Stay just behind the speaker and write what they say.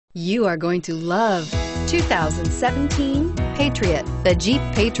You are going to love 2017 Patriot. The Jeep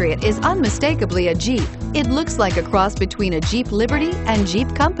Patriot is unmistakably a Jeep. It looks like a cross between a Jeep Liberty and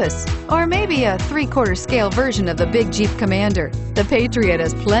Jeep Compass, or maybe a 3/4 scale version of the big Jeep Commander. The Patriot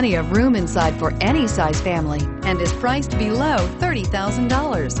has plenty of room inside for any size family and is priced below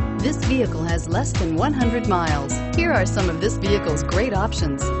 $30,000. This vehicle has less than 100 miles. Here are some of this vehicle's great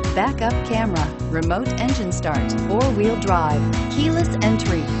options: backup camera, remote engine start, 4-wheel drive, keyless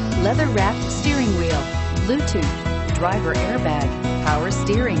entry, leather-wrapped steering wheel, Bluetooth, driver airbag, power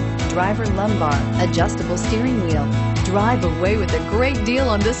steering, driver lumbar, adjustable steering wheel. Drive away with a great deal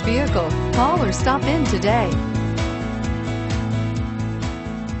on this vehicle. Call or stop in today.